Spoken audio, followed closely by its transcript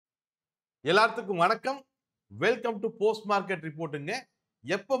எல்லாத்துக்கும் வணக்கம். Welcome to post market ரிப்போர்ட்டுங்க.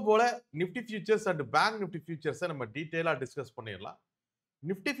 எப்பவும் போல Nifty futures and bank Nifty ஃபியூச்சர்ஸை நம்ம டீட்டெயிலா டிஸ்கஸ் பண்ணிடலாம்.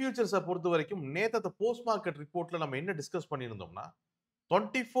 நிஃப்டி ஃபியூச்சர்ஸை பொறுத்த வரைக்கும் நேத்து போஸ்ட் மார்க்கெட் ரிப்போர்ட்ல நம்ம என்ன டிஸ்கஸ் பண்ணியிருந்தோம்னா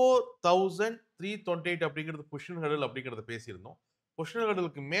 24,328 அப்படிங்கிறது பொசிஷன் ஹெடல் அப்படிங்கிறத பேசியிருந்தோம். பொசிஷன்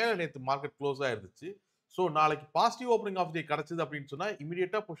ஹெடலுக்கு மேல நேத்து மார்க்கெட் க்ளோஸ் ஆயிருந்துச்சு. ஸோ நாளைக்கு பாசிட்டிவ் ஓப்பனிங் ஆஃப் டே கிடைச்சது அப்படின்னு சொன்னா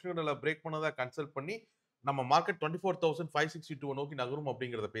இமீடியட்டா பொசிஷன் ஹெடலை பிரேக் பண்ணதா கன்சல்ட் பண்ணி நம்ம மார்க்கெட் 24,562 நோக்கி நகரும்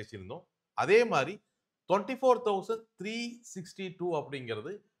அப்படிங்கிறத பேசியிருந்தோம். அதே மாதிரி 24,362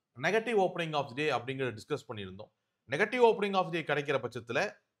 அப்படிங்கிறது நெகட்டிவ் ஓப்பனிங் ஆஃப் டே அப்படிங்கிறத டிஸ்கஸ் பண்ணியிருந்தோம். நெகட்டிவ் ஓப்பனிங் ஆஃப் டே கிடைக்கிற பட்சத்தில்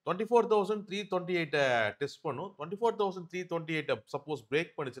 24,328 டெஸ்ட் பண்ணும். 24,328 சப்போஸ்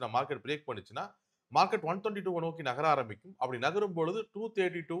பிரேக் பண்ணுச்சுன்னா மார்க்கெட் பிரேக் பண்ணுச்சுன்னா மார்க்கெட் 122 நோக்கி நகர ஆரம்பிக்கும். அப்படி நகரும் பொழுது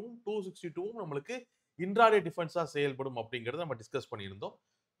 232வும் 262வும் நம்மளுக்கு இன்ட்ராடே டிஃபென்ஸா செயல்படும் அப்படிங்கறத நம்ம டிஸ்கஸ் பண்ணியிருந்தோம்.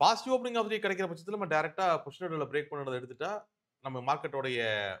 பாசிட்டிவ் ஓப்பனிங் ஆஃப் டே கிடைக்கிற பட்சத்தில் நம்ம டைரக்டா பொசிஷனர்ல பிரேக் பண்ணதை எடுத்துட்டா நம்ம மார்க்கெட்டோடைய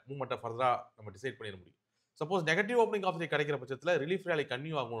மூவ்மெண்ட்டை ஃபர்தரா நம்ம டிசைட் பண்ணிட முடியும். சப்போஸ் நெகட்டிவ் ஓப்பனிங் ஆஃப் டே கிடைக்கிற பட்சத்தில் ரிலீஃப் ரேலி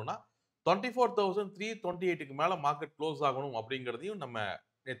கன்டினியூ ஆகணும்னா 24,328க்கு மேல மார்க்கெட் க்ளோஸ் ஆகணும் அப்படிங்கிறதையும் நம்ம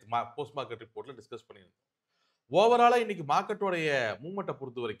நேற்று போஸ்ட் மார்க்கெட் ரிப்போர்ட்ல டிஸ்கஸ் பண்ணியிருந்தோம். ஓவராலா இன்னைக்கு மார்க்கெட்டோடைய மூவ்மெண்ட்டை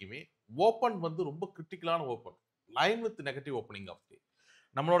பொறுத்த வரைக்குமே ஓப்பன் வந்து ரொம்ப கிரிட்டிக்கலான open line with negative opening of டே.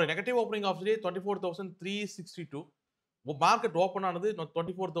 நம்மளோட negative opening of day 24,362. Market open ஆனது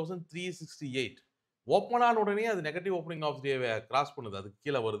 24,368. ஓப்பன் ஆன உடனே அது நெகட்டிவ் ஓப்பனிங் ஆஃப் டேவை கிராஸ் பண்ணுது, அதுக்கு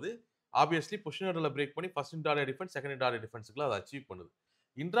கீழே வருது. ஆப்வியஸ்லி பொசிஷனர்ல பிரேக் பண்ணி first intraday defence second intraday டிஃபென்ஸ்க்குள்ள அதை அச்சீவ் பண்ணுது.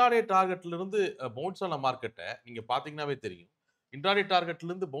 இன்ட்ராடே டார்கெட்ல இருந்து பவுன்ஸ் ஆன மார்க்கெட்டை நீங்க பாத்தீங்கன்னாவே தெரியும். இன்ட்ராடே டார்கெட்ல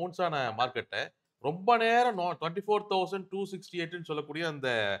இருந்து பவுன்ஸ் ஆன மார்க்கெட்டை ரொம்ப நேரம் 24,268 சொல்லக்கூடிய அந்த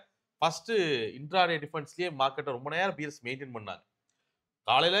ஃபர்ஸ்ட் இன்ட்ராடே டிஃபென்ஸ்லயே மார்க்கெட்டை ரொம்ப நேரம் பிஎஸ் மெயின்டைன் பண்ணாங்க.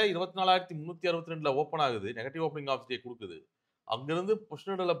 காலையில 24,362ல ஓப்பன் ஆகுது, நெகட்டிவ் ஓப்பனிங் ஆஃப் டே கொடுக்குது. அங்கிருந்து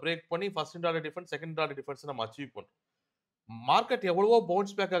பொசிஷனர்ல பிரேக் பண்ணி first intraday defence second intraday defence நம்ம அச்சீவ் பண்றோம். மார்க்கெட் எவ்வளவோ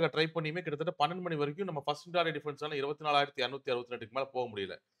பவுன்ஸ் பேக் ஆக ட்ரை பண்ணியுமே கிட்டத்தட்ட 12 மணி வரைக்கும் நம்ம ஃபர்ஸ்ட் இன்ட்ராடே டிஃபென்ஸ்னால 24,262க்கு மேல போக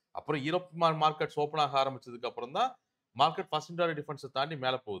முடியல. அப்புறம் யூரோப் மார்க்கெட்ஸ் ஓப்பன் ஆக ஆரம்பிச்சதுக்கு அப்புறம் தான் மார்க்கெட் ஃபர்ஸ்ட் இன்ட்ராடே டிஃபென்ஸை தாண்டி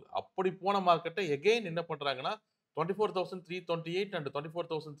மேல போகுது. அப்படி போன மார்க்கெட்டை எகைன் என்ன பண்றாங்கன்னா 24,328 அண்ட்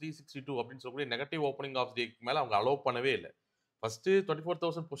 24,362 அப்படின்னு சொல்லக்கூடிய நெகட்டிவ் ஓப்பனிங் ஆஃப் டேக்கு மேல அவங்க அலோவ் பண்ணவே இல்லை. ஃபர்ஸ்ட்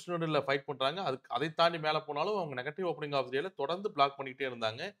 24,000 பொசிஷனர்ல ஃபைட் பண்றாங்க. அதுக்கு அதை தாண்டி மேல போனாலும் அவங்க நெகட்டிவ் ஓப்பனிங் ஆஃப் டேல தொடர்ந்து பிளாக் பண்ணிட்டே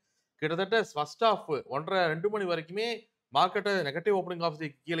இருந்தாங்க. கிட்டத்தட்ட ஃபர்ஸ்ட் ஹாஃப் 1:30 2 மணி வரைக்குமே மார்க்கெட்டை நெகட்டிவ் ஓப்பனிங் ஆஃப் டே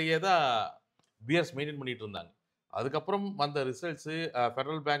கீழேயே தான் பியர்ஸ் மெயின்டைன் பண்ணிட்டு இருந்தாங்க. அதுக்கப்புறம் வந்த ரிசல்ட்ஸ்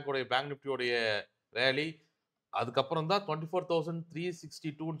ஃபெடரல் பேங்கோடைய பேங்க் நிஃப்டியோடைய ரேலி, அதுக்கப்புறம் தான்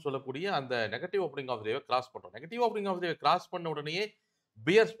 24,362 சொல்லக்கூடிய அந்த நெகட்டிவ் ஓப்பனிங் ஆஃப் டேவை கிராஸ் பண்றோம். நெகட்டிவ் ஓப்பனிங் ஆஃப் டேவை கிராஸ் பண்ண உடனேயே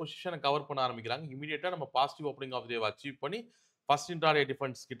பியர்ஸ் பொசிஷனை கவர் பண்ண ஆரம்பிக்கிறாங்க. இமீடியட்டா நம்ம பாசிட்டிவ் ஓப்பனிங் ஆஃப் டேவை அச்சீவ் பண்ணி ஃபர்ஸ்ட் இன்ட்ராடே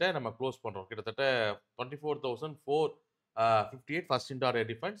டிஃபென்ஸ் கிட்ட நம்ம க்ளோஸ் பண்றோம். கிட்டத்தட்ட 24,458 first intraday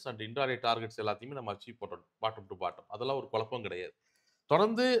defence and intraday targets எல்லாத்தையுமே நம்ம அச்சீவ் பண்றோம் பாட்டம் டு பாட்டம். அதெல்லாம் ஒரு குழப்பம் கிடையாது.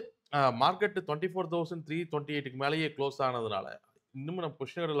 தொடர்ந்து மார்க்கெட் 24,328க்கு மேலேயே க்ளோஸ் ஆனதுனால இன்னும் நம்ம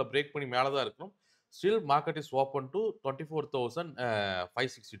பொசிஷனர்ல பிரேக் பண்ணி மேலே தான் இருக்கணும். Still market is open to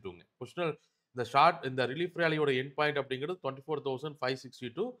 24,562ங்க. Positional இந்த ரிலீஃப் ரேலியோட எண்ட் பாயிண்ட் அப்படிங்கிறது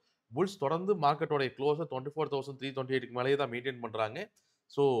 24,562. புல்ஸ் தொடர்ந்து மார்க்கெட்டோட க்ளோஸை 24,328க்கு மேலேயே தான் மெயின்டைன் பண்றாங்க.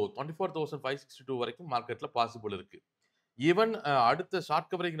 ஸோ 24,562 வரைக்கும் மார்க்கெட்ல பாசிபிள் இருக்கு. ஈவன் அடுத்த ஷார்ட்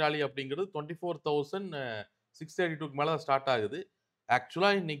கவரிங் ராலி அப்படிங்கிறது 24,632க்கு மேலே ஸ்டார்ட் ஆகுது.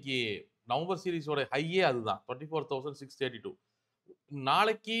 ஆக்சுவலா இன்னைக்கு நவம்பர் சீரிஸோட ஹையே அதுதான் 24,632.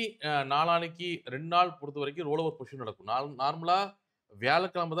 நாளைக்கு நாளானைக்கு 2 நாள் பொறுத்த வரைக்கும் ரோல் ஓவர் பொசிஷன் நடக்கும். நார்மலா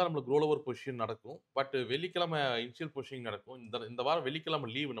வியாழக்கிழமை தான் நம்மளுக்கு ரோல் ஓவர் பொசிஷன் நடக்கும். பட் வெள்ளிக்கிழமை இனிஷியல் பொசிஷன் நடக்கும். இந்த வாரம் வெள்ளிக்கிழமை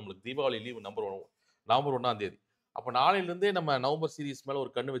லீவு, நம்மளுக்கு தீபாவளி லீவு நவம்பர் 1ஆம் தேதி. அப்போ நாளையிலிருந்தே நம்ம நவம்பர் சீரிஸ் மேல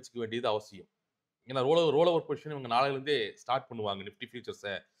ஒரு கண்ணு வச்சுக்க வேண்டியது அவசியம். ஏன்னா ரோல் ஓவர் பொசிஷன் இவங்க நாளையிலிருந்தே ஸ்டார்ட் பண்ணுவாங்க நிஃப்டி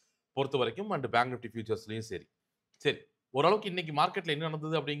ஃபியூச்சர்ஸை பொறுத்த வரைக்கும் அண்ட் பேங்க் நிஃப்டி ஃபியூச்சர்ஸ்லையும் சரி. சரி, ஓரளவுக்கு இன்னைக்கு மார்க்கெட்ல என்ன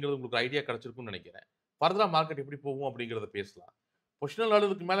நடந்தது அப்படிங்கிறது உங்களுக்கு ஐடியா கிடைச்சிருக்கும்னு நினைக்கிறேன். ஃபர்தரா மார்க்கெட் எப்படி போகும் அப்படிங்கிறத பேசலாம். பொசிஷனல்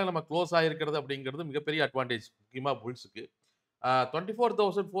அளவுக்கு மேல நம்ம க்ளோஸ் ஆயிருக்கிறது அப்படிங்கிறது மிகப்பெரிய அட்வான்டேஜ் முக்கியமா புல்ஸுக்கு.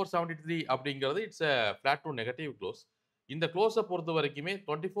 24,473 அப்படிங்கிறது it's flat to negative close. இந்த க்ளோஸை பொறுத்த வரைக்குமே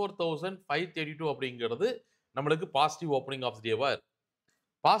 24,532 அப்படிங்கிறது நம்மளுக்கு பாசிட்டிவ் ஓப்பனிங் ஆஃப் டேவா இருக்கு.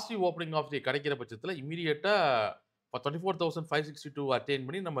 பாசிட்டிவ் ஓப்பனிங் ஆஃப் டே கிடைக்கிற பட்சத்தில் இமீடியட்டா 24,562 அட்டைன்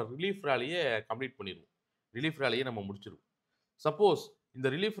பண்ணி நம்ம ரிலீஃப் ரேலியை கம்ப்ளீட் பண்ணிடுவோம். ரிலீஃப் ரேலியை நம்ம முடிச்சிருவோம். சப்போஸ் இந்த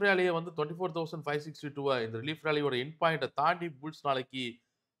ரிலீஃப் ரேலியை வந்து 24,562 இந்த ரிலீஃப் ரேலியோட எண்ட் பாயிண்ட்டை தாண்டி புல்ஸ் நாளைக்கு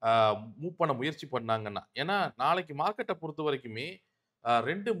மூவ் பண்ண முயற்சி பண்ணாங்கன்னா, ஏன்னா நாளைக்கு மார்க்கெட்டை பொறுத்த வரைக்குமே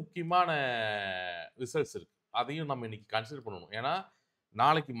 2 முக்கியமான ரிசல்ட்ஸ் இருக்கு. அதையும் நம்ம இன்னைக்கு கன்சிடர் பண்ணணும். ஏன்னா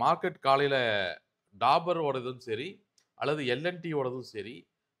நாளைக்கு மார்க்கெட் காலையில டாபரோடதும் சரி அல்லது எல்என்டியோடதும் சரி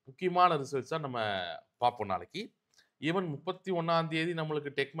முக்கியமான ரிசல்ட்ஸா நம்ம பார்ப்போம் நாளைக்கு. ஈவன் 31ஆம் தேதி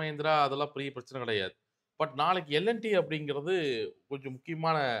நம்மளுக்கு டெக் மஹிந்திரா அதெல்லாம் பெரிய பிரச்சனை கிடையாது. பட் நாளைக்கு எல்என்டி அப்படிங்கிறது கொஞ்சம்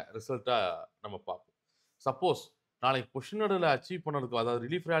முக்கியமான ரிசல்ட்டா நம்ம பார்ப்போம். சப்போஸ் நாளைக்கு பொசிஷன் நடுவுல அச்சீவ் பண்ணதுக்கு அதாவது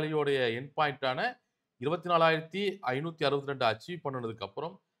ரிலீஃப் ரேலியோடைய எண்ட் பாயிண்டான 24,562 அச்சீவ் பண்ணதுக்கு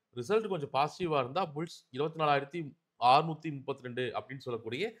அப்புறம் ரிசல்ட் கொஞ்சம் பாசிட்டிவா இருந்தா புல்ஸ் 24,632 அப்படின்னு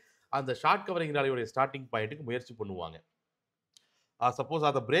சொல்லக்கூடிய அந்த ஷார்ட் கவரிங் ராலியோட ஸ்டார்ட்டிங் பாயிண்ட்டுக்கு முயற்சி பண்ணுவாங்க. சப்போஸ்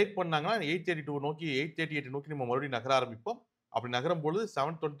அத பிரேக் பண்ணாங்கன்னா 832 நோக்கி 838 நோக்கி நம்ம மறுபடியும் நகர ஆரம்பிப்போம். அப்படி நகரும்பொழுது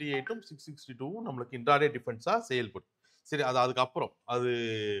 728ம் 662ம் நம்மளுக்கு இன்ட்ராடே டிஃபென்ஸா செயல்படும். சரி அது அதுக்கப்புறம். அது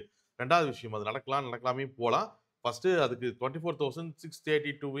 2வது விஷயம். அது நடக்கலாம், நடக்காமயும் போலாம். ஃபர்ஸ்ட்டு அதுக்கு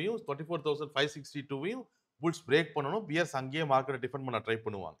 24,632வையும் 24,562வையும் புல்ஸ் பிரேக் பண்ணணும். பியர்ஸ் அங்கேயே மார்க்கெட்ட டிஃபெண்ட் பண்ண ட்ரை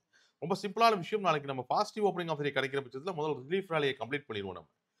பண்ணுவாங்க. ரொம்ப சிம்பிளான விஷயம். நாளைக்கு நம்ம பாசிட்டிவ் ஓப்பனிங் ஆஃப் தி டே கிடைக்கிற பட்சத்தில முதல்ல ரிலீஃப் ராலிய கம்ப்ளீட் பண்ணிருவோம் நம்ம.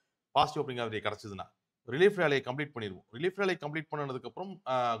 பாசிட்டிவ் ஓப்பனிங் ஆஃப் தி டே கிடைச்சதுன்னா. ரிலீஃப் ராலிய கம்ப்ளீட் பண்ணிருவோம். ரிலீஃப் ராலிய கம்ப்ளீட் பண்ணதுக்கப்புறம்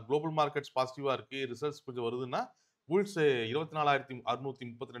குளோபல் மார்க்கெட்ஸ் பாசிட்டிவா இருக்கு. ரிசல்ட்ஸ் கொஞ்சம் வருதுன்னா, புல்ஸ்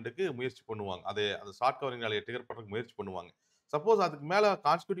 24,632க்கு முயற்சி பண்ணுவாங்க. அது ஷார்ட் கவரிங் ராலிய ட்ரிகர் பண்றதுக்கு முயற்சி பண்ணுவாங்க. சப்போஸ் அதுக்கு மேல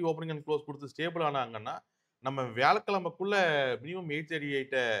கான்ஸ்டிடியூட்டிவ் ஓப்பனிங் அண்ட் குளோஸ் குடுத்து ஸ்டேபிள் ஆனாங்கன்னா, நம்ம வியாழக்கிழமைக்குள்ள மினிமம்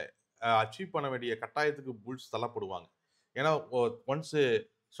 838 அச்சீவ் பண்ண வேண்டிய கட்டாயத்துக்கு புல்ஸ் தள்ளப்படுவாங்க. ஏன்னா, ஒன்ஸ்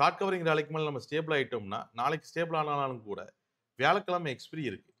ஷார்ட் கவரிங் ராலிக்கு மேல நம்ம ஸ்டேபிள் ஆயிட்டோம்னா, நாளைக்கு ஸ்டேபிள் ஆனாலும் கூட வியாழக்கிழமை எக்ஸ்பிரி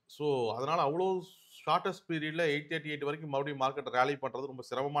இருக்கு. ஸோ, அதனால அவ்வளோ ஷார்ட்டஸ்ட் பீரியட்ல 838 வரைக்கும் மறுபடியும் மார்க்கெட்ட ராலி பண்றது ரொம்ப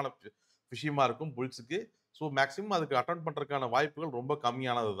சிரமமான விஷயமா இருக்கும் புல்ஸுக்கு. ஸோ, மேக்ஸிமம் அதுக்கு அட்டெண்ட் பண்றதுக்கான வாய்ப்புகள் ரொம்ப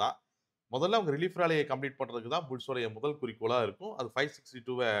கம்மியானது தான். முதல்ல அவங்க ரிலீஃப் ராலிய கம்ப்ளீட் பண்றதுக்கு தான் புல்ஸோடைய முதல் குறிக்கோளா இருக்கும். அது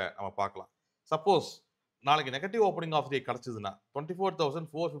 562 நம்ம பார்க்கலாம். சப்போஸ் நாளைக்கு நெகட்டிவ் ஓப்பனிங் ஆஃப் டே கிடைச்சதுன்னா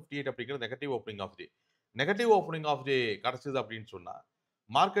 24,458 அப்படிங்கிறது negative opening of day. Negative opening of டே கிடைச்சது அப்படின்னு சொன்னா,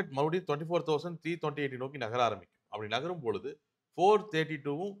 மார்க்கெட் மறுபடியும் 24,328 நோக்கி நகர ஆரம்பிக்கும். அப்படி நகரும் பொழுது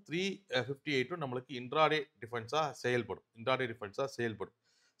 432வும் 358ம் நம்மளுக்கு இன்ட்ராடே டிஃபென்ஸா செயல்படும். இன்ட்ராடே டிஃபென்ஸா செயல்படும்.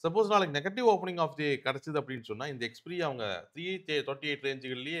 சப்போஸ் நாளைக்கு நெகட்டிவ் ஓப்பனிங் ஆஃப் டே கிடைச்சது அப்படின்னு சொன்னா, இந்த எக்ஸ்பிரி அவங்க 328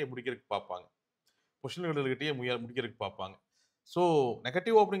 ரேஞ்சுகள்லயே முடிக்கிறதுக்கு பார்ப்பாங்க. பொசிஷன் ஹோல்டர்கிட்டயே முடிக்கிறதுக்கு பார்ப்பாங்க. ஸோ,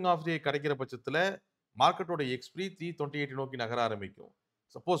 நெகட்டிவ் ஓப்பனிங் ஆஃப் டே கிடைக்கிற பட்சத்தில மார்க்கெட்டோட எக்ஸ்பிரி 328 நோக்கி நகர ஆரம்பிக்கும்.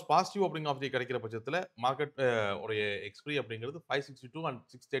 சப்போஸ் பாசிட்டிவ் ஓப்பனிங் ஆஃப் டே கிடைக்கிற பட்சத்தில மார்க்கெட் உடைய எக்ஸ்பிரி அப்படிங்கிறது 562 அண்ட்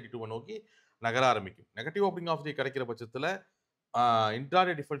 632 நோக்கி நகர ஆரம்பிக்கும். நெகட்டிவ் ஓப்பனிங் ஆஃப் டே கிடைக்கிற பட்சத்தில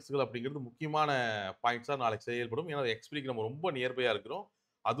இன்ட்ராடே டிஃபென்ஸ்கள் அப்படிங்கிறது முக்கியமான பாயிண்ட்ஸா நாளைக்கு செயல்படும். ஏன்னா எக்ஸ்பிரிக்கு நம்ம ரொம்ப நியர்பையா இருக்கிறோம்.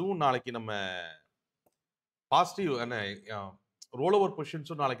 அதுவும் நாளைக்கு நம்ம பாசிட்டிவ் என்ன ரோல் ஓவர்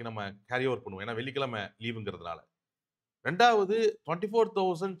பொசிஷன்ஸும் நாளைக்கு நம்ம கேரி ஓவர் பண்ணுவோம். ஏன்னா வெள்ளிக்கிழமை லீவுங்கிறதுனால. 2வது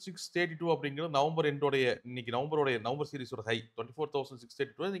 24,632 அப்படிங்கிறது நவம்பர் எண்டோடைய இன்னைக்கு நவம்பர் சீரிஸோட ஹை.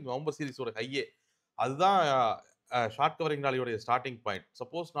 24,632 இன்னைக்கு நவம்பர் சீரிஸோட ஹையே. அதுதான் short covering ராலியோட starting point.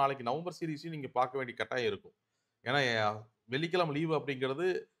 Suppose நாளைக்கு நவம்பர் சீரிஸையும் நீங்க பார்க்க வேண்டிய கட்டாயம் இருக்கும். ஏன்னா வெள்ளிக்கிழமை லீவு அப்படிங்கிறது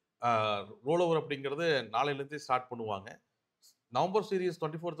ரோல் ஓவர் அப்படிங்கிறது நாளையிலிருந்தே ஸ்டார்ட் பண்ணுவாங்க. நவம்பர் சீரிஸ்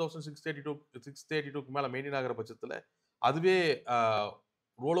 24,632க்கு மேல மெயின்டெயின் ஆகிற பட்சத்தில அதுவே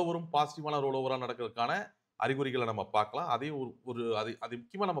ரோல் ஓவரும் பாசிட்டிவான ரோல் ஓவரா நடக்கிறதுக்கான அறிகுறிகளை நம்ம பார்க்கலாம். அதையும் ஒரு அது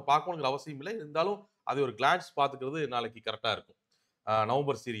முக்கியமா நம்ம பார்க்கணுங்கிற அவசியம் இல்லை. இருந்தாலும் அதை ஒரு கிளான்ஸ் பார்த்துக்கிறது நாளைக்கு கரெக்ட்டா இருக்கும்.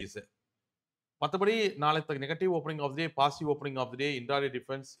 November series. மத்தபடி நாளைக்கு negative opening of the day, positive opening of the day, intraday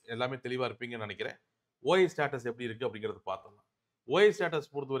defence எல்லாமே தெளிவா இருப்பீங்கன்னு நினைக்கிறேன். ஓஐ ஸ்டேட்டஸ் எப்படி இருக்கு அப்படிங்கிறத பார்த்தோம்னா. ஓஐ ஸ்டேட்டஸ்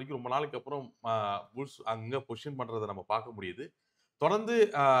பொறுத்தவரைக்கும் ரொம்ப நாளைக்கு அப்புறம் புல்ஸ் அங்க பொசிஷன் பண்றத நம்ம பார்க்க முடியுது. தொடர்ந்து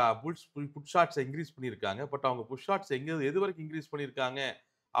புல்ஸ் புட் ஷார்ட்ஸ இன்கிரீஸ் பண்ணியிருக்காங்க. பட் அவங்க புட் ஷார்ட்ஸ் எது வரைக்கும் இன்கிரீஸ் பண்ணியிருக்காங்க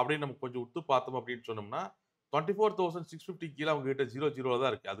அப்படின்னு நம்ம கொஞ்சம் உத்து பார்த்தோம் அப்படின்னு சொன்னோம்னா, 24,650 கீழ அவங்க கிட்ட 0.0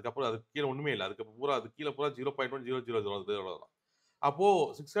 தான் இருக்கு. அதுக்கு கீழ ஒண்ணுமே இல்ல. அது கீழ பூரா 0.100 தான். அப்போ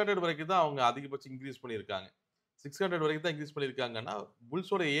 600 வரைக்கும் தான் அவங்க அதிகபட்சம் இன்கிரீஸ் பண்ணியிருக்காங்க. 600 வரைக்கும் தான் இன்கிரீஸ் பண்ணியிருக்காங்கன்னா,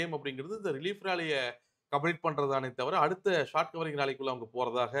 புல்ஸோட எய்ம் அப்படிங்கிறது இந்த ரிலீஃப் ராலிய கம்ப்ளீட் பண்றதுதானே தவிர, அடுத்த ஷார்ட் கவரிங் ராலிக்குள்ள அவங்க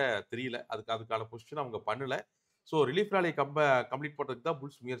போறதாக தெரியல. அதுக்கான பொசிஷன் அவங்க பண்ணல. ஸோ ரிலீஃப் ராலிய கம்ப்ளீட் பண்றதுக்கு தான்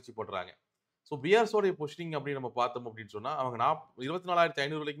புல்ஸ் முயற்சி பண்றாங்க. ஸோ பியர்ஸோடைய பொசிஷனிங் அப்படின்னு நம்ம பார்த்தோம் அப்படின்னு சொன்னா, அவங்க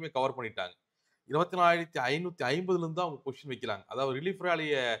 24,500 வரைக்குமே கவர் பண்ணிட்டாங்க. 24,550ல இருந்து தான் அவங்க பொசிஷன் வைக்கிறாங்க. அதாவது ரிலீஃப்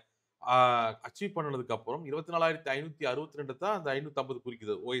ராலிய ஆ அச்சீவ் பண்ணதுக்கு அப்புறம் 24,562 தான் அந்த 550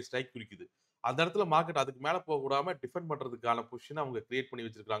 குறிக்குது. ஓஎஸ் ஸ்ட்ரைக் குறிக்குது. அந்த இடத்துல மார்க்கெட் அதுக்கு மேல போக விடாம டிஃபெண்ட் பண்றதுக்கான பொசிஷன அவங்க கிரியேட் பண்ணி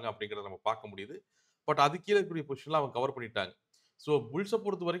வச்சிருக்காங்க அப்படிங்கிறத நம்ம பார்க்க முடியுது. பட் அது கீழ இருக்கக்கூடிய பொசிஷன்ல அவங்க கவர் பண்ணிட்டாங்க. ஸோ புல்ஸ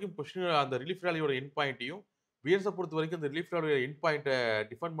பொறுத்தவரைக்கும் பொசிஷன் அந்த ரிலீஃப் ராலியோட எண்ட் பாயிண்ட்டையும், பியர்ஸ பொறுத்தவரைக்கும் அந்த ரிலீஃப் ராலியோட எண்ட் பாயிண்ட்ட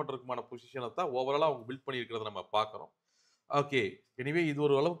டிஃபெண்ட் பண்றதுக்குமான பொசிஷன தான் ஓவராலா அவங்க பில்ட் பண்ணியிருக்கிறத நம்ம பார்க்கிறோம். ஓகே. எனிவே இது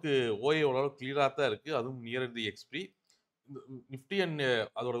ஒரு அளவுக்கு ஓஏ ஓரளவுக்கு கிளியரா தான் இருக்கு. அதுவும் near the XP. Nifty and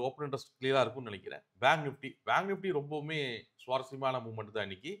அதோட ஓப்பன் இன்ட்ரெஸ்ட் கிளியரா இருக்கும்னு நினைக்கிறேன். பேங்க் நிஃப்டி ரொம்பவுமே சுவாரஸ்யமான மூவ்மெண்ட் தான்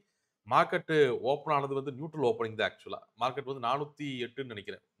இன்னைக்கு. மார்க்கெட் ஓப்பன் ஆனது வந்து நியூட்ரல் ஓப்பனிங் தான் ஆக்சுவலா. மார்க்கெட் வந்து 408ன்னு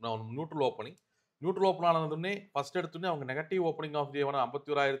நினைக்கிறேன். Neutral opening. Neutral open ஆனதுமே first எடுத்தோனே அவங்க நெகட்டிவ் ஓப்பனிங் ஆஃப் டேவான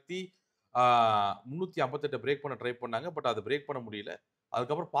 51,358 பிரேக் பண்ண ட்ரை பண்ணாங்க. பட் அத பிரேக் பண்ண முடியல.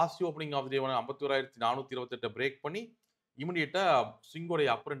 அதுக்கப்புறம் பாசிட்டிவ் ஓப்பனிங் ஆஃப் டேவான 51,428 பிரேக் பண்ணி இமிடியேட்டா ஸ்விங்கோடைய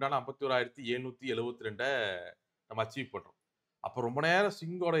அப்பர் எண்டான 51,772 நம்ம அச்சீவ் பண்றோம். அப்போ ரொம்ப நேரம்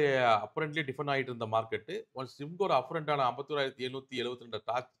ஸ்விங்கோடைய அப்பர் எண்ட்லயே டிஃபெண்ட் ஆயிட்டு இருந்த மார்க்கெட் ஒன்ஸ் ஸ்விங்கோட அப்பர் எண்டான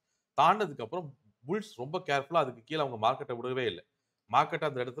 51,772 தாண்டதுக்கு அப்புறம் புல்ஸ் ரொம்ப கேர்ஃபுல்லா அதுக்கு கீழ அவங்க மார்க்கெட்ட விடவே இல்ல. மார்க்கெட்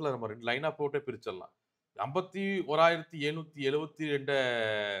அந்த இடத்துல நம்ம 2 லைனா போட்டே பிரிச்சிடலாம். 51,772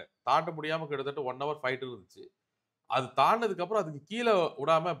 தாண்ட முடியாம கிட்டத்தட்ட 1 ஹவர் ஃபைட் இருந்துச்சு. அது தாண்டுனதுக்கு அப்புறம் அதுக்கு கீழ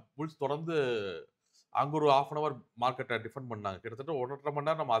விடாம புல்ஸ் தொடர்ந்து அங்க ஒரு 1/2 அன் ஹவர் மார்க்கெட்ட டிஃபெண்ட் பண்ணாங்க. கிட்டத்தட்ட 1 1/2 மணி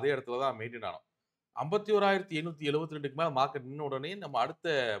நேரம் நம்ம அதே இடத்துல தான் மெயின்டெயின் ஆனோம். 51,772க்கு மேல மார்க்கெட் நின்ன உடனே நம்ம அடுத்த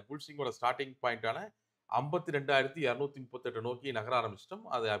புல்சிங்கோட ஸ்டார்ட்டிங் பாயிண்டான 52,238 நோக்கி நகர ஆரம்பிச்சுட்டோம்.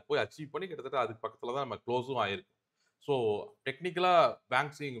 அத போய் அச்சீவ் பண்ணி கிட்டத்தட்ட அதுக்கு பக்கத்துல தான் நம்ம க்ளோஸும் ஆயிருக்கும். ஸோ டெக்னிக்கலா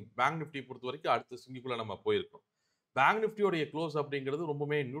பேங்க் நிஃப்டி பொறுத்தவரைக்கும் அடுத்த ஸ்விங்குக்குள்ள நம்ம போயிருக்கோம். பேங்க் நிஃப்டியோடைய க்ளோஸ் அப்படிங்கிறது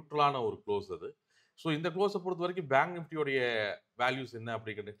ரொம்பவுமே நியூட்ரலான ஒரு க்ளோஸ் அது. ஸோ இந்த க்ளோஸ பொறுத்தவரைக்கும் பேங்க் நிஃப்டியோடைய வேல்யூஸ் என்ன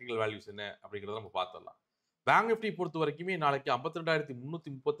அப்படிங்கிற டெக்னிக்கல் வேல்யூஸ் என்ன அப்படிங்கிறத நம்ம பார்த்துடலாம். பேங்க் நிஃப்டி பொறுத்த வரைக்குமே நாளைக்கு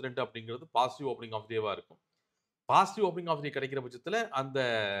 52,332 அப்படிங்கிறது பாசிட்டிவ் ஓப்பனிங் ஆஃப் டேவா இருக்கும். பாசிட்டிவ் ஓப்பனிங் ஆஃப் டே கிடைக்கிற பட்சத்துல அந்த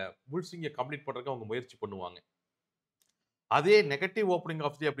புல்சிங்க கம்ப்ளீட் பண்றதுக்கு அவங்க முயற்சி பண்ணுவாங்க. அதே நெகட்டிவ் ஓப்பனிங்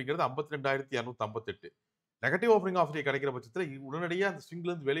ஆஃப் டே அப்படிங்கிறது 52,258. நெகட்டிவ் ஓப்பனிங் ஆஃப் டே கிடைக்கிற பட்சத்துல உடனடியா அந்த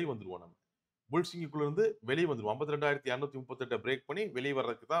ஸ்விங்ல இருந்து வெளிய வந்துருவோம் நம்ம. புல்சிங்குக்குள்ள இருந்து வெளிய வந்துருவோம். 52,238 பிரேக் பண்ணி வெளிய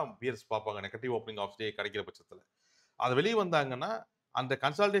வர்றதுக்கு தான் பியர்ஸ் பார்ப்பாங்க. நெகட்டிவ் ஓப்பனிங் ஆஃப் டே கிடைக்கிற பட்சத்துல. அது வெளிய வந்தாங்கன்னா, அந்த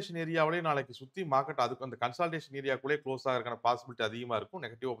கன்சால்டேஷன் ஏரியாவிலேயே நாளைக்கு சுத்தி மார்க்கெட் அதுக்கு அந்த கன்சால்டேஷன் ஏரியாக்குள்ளேயே க்ளோஸ் ஆகறதுக்கான பாசிபிலிட்டி அதிகமா இருக்கும்.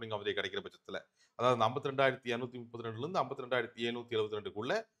 நெகட்டிவ் ஓப்பனிங் ஆஃப் டே கிடைக்கிற பட்சத்துல. அதாவது 52,232லிருந்து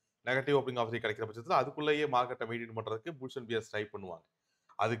 52,772க்குள்ள நெகட்டிவ் ஓப்பனிங் ஆஃப் டே கிடைக்கிற பட்சத்துல அதுக்குள்ளேயே மார்க்கெட்ட மெயின்டெயின் பண்றதுக்கு புல்ஸ் அண்ட் பியர்ஸ் ட்ரை பண்ணுவாங்க.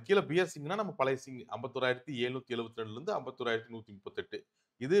 அதுக்கு கீழ பியர் சிங்னா நம்ம பழைய சிங் 51,772லிருந்து 51,138.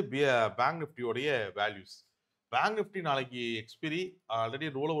 இது பேங்க் நிஃப்டியோடைய வேல்யூஸ். பேங்க் நிஃப்டி நாளைக்கு எக்ஸ்பைரி ஆல்ரெடி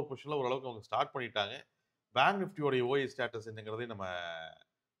ரோல் ஓவர் பொசிஷன்ல ஓரளவுக்கு அவங்க ஸ்டார்ட் பண்ணிட்டாங்க. பேங்க் நிஃப்டியோடைய ஓஏ ஸ்டேட்டஸ் என்னங்கிறதையும் நம்ம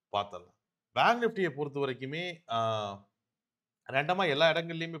பார்த்தரலாம். பேங்க் நிஃப்டிய பொறுத்தவரைக்குமே ஆ ரேண்டமா எல்லா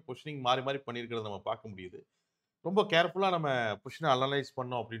இடங்கள்லயுமே பொசிஷனிங் மாறி, மாறி பண்ணியிருக்கிறத நம்ம பார்க்க முடியுது. ரொம்ப கேர்ஃபுல்லா நம்ம பொசிஷன அனலைஸ்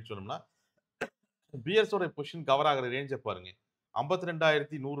பண்ணோம் அப்படின்னு சொன்னோம்னா, பியர்ஸோட பொசிஷன் கவர் ஆகுற ரேஞ்ச பாருங்க.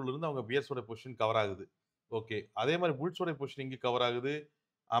 52,100லிருந்து அவங்க பியர்ஸோட பொசிஷன் கவர் ஆகுது. ஓகே. அதே மாரி புல்ஸோட பொசிஷன் எங்க கவர் ஆகுது?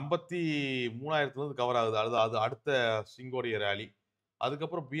 53,000லிருந்து கவர் ஆகுது. அது அது அடுத்த ஸ்விங்கோடைய ராலி.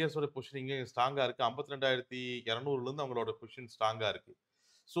 அதுக்கப்புறம் பிஎஸோட பொசிஷன் இங்க ஸ்ட்ராங்கா இருக்கு. 52,200லிருந்து அவங்களோட பொசிஷன் ஸ்ட்ராங்கா இருக்கு.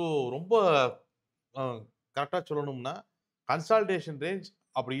 ஸோ ரொம்ப அ கரெக்ட்டா சொல்லணும்னா, கன்சால்டேஷன் ரேஞ்ச்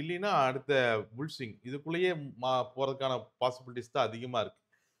அப்படி இல்லைன்னா, அடுத்த புல்சிங் இதுக்குள்ளேயே போறதுக்கான பாசிபிலிட்டீஸ் தான் அதிகமா இருக்கு.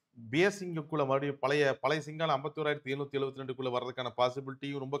 பியர் சிங்குக்குள்ள மறுபடியும் பழைய பழைய சிங்கான 51,772க்குள்ள வர்றதுக்கான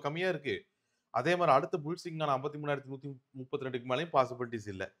பாசிபிலிட்டியும் ரொம்ப கம்மியா இருக்கு. அதே மாரி அடுத்த புல் சிங்கான 53,132க்கு மேலயும் பாசிபிலிட்டீஸ்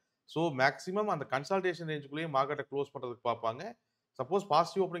இல்ல. ஸோ மேக்ஸிமம் அந்த கன்சால்டேஷன் ரேஞ்சுக்குள்ளேயே மார்க்கெட்ட குளோஸ் பண்றதுக்கு பார்ப்பாங்க. Suppose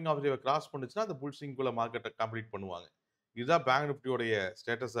positive opening of டேவ cross பண்ணுச்சுன்னா, அந்த புல் சிங்க்குள்ள மார்க்கெட்ட கம்ப்ளீட் பண்ணுவாங்க. இதுதான் பேங்க் நிஃப்டியோடைய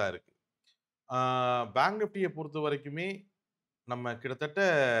ஸ்டேட்டஸா இருக்கு. ஆ பேங்க் நிஃப்டிய பொறுத்தவரைக்குமே நம்ம கிட்டத்தட்ட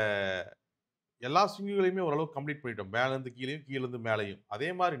எல்லா ஸ்விங்குகளையுமே ஓரளவுக்கு கம்ப்ளீட் பண்ணிட்டோம். மேலருந்து கீழயும், கீழருந்து மேலயும். அதே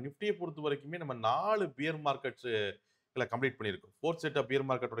மாரி நிஃப்டிய பொறுத்தவரைக்குமே நம்ம 4 பியர் மார்க்கெட்ஸ்ல கம்ப்ளீட் பண்ணியிருக்கோம். 4த் செட் ஆஃப் பியர்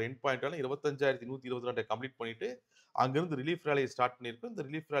மார்க்கெட்டோட எண்ட் பாயிண்டான 25,122 கம்ப்ளீட் பண்ணிட்டு, அங்கிருந்து ரிலீஃப் ராலிய ஸ்டார்ட் பண்ணியிருக்கோம். இந்த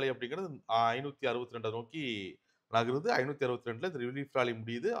ரிலீஃப் ராலி அப்படிங்கிறது 562 நோக்கி நகருது. 562ல இந்த ரிலீஃப் ராலி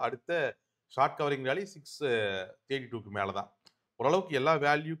முடியுது. அடுத்த ஷார்ட் கவரிங் ராலி 632க்கு மேல தான். ஓரளவுக்கு எல்லா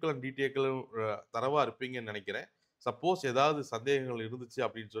வேல்யூக்களும், டீட்டெயில்களும் தரவா இருப்பீங்கன்னு நெனைக்கிறேன். சப்போஸ் ஏதாவது சந்தேகங்கள் இருந்துச்சு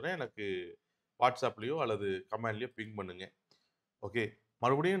அப்படின்னு சொன்னா எனக்கு வாட்ஸ்அப்லயோ அல்லது கமெண்ட்லயோ பிங் பண்ணுங்க. ஓகே.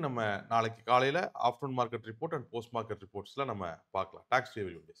 மறுபடியும் நம்ம நாளைக்கு காலையில afternoon market report and post market ரிப்போர்ட்ஸ்ல நம்ம பார்க்கலாம். Thanks to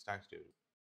everybody. Thanks to everybody.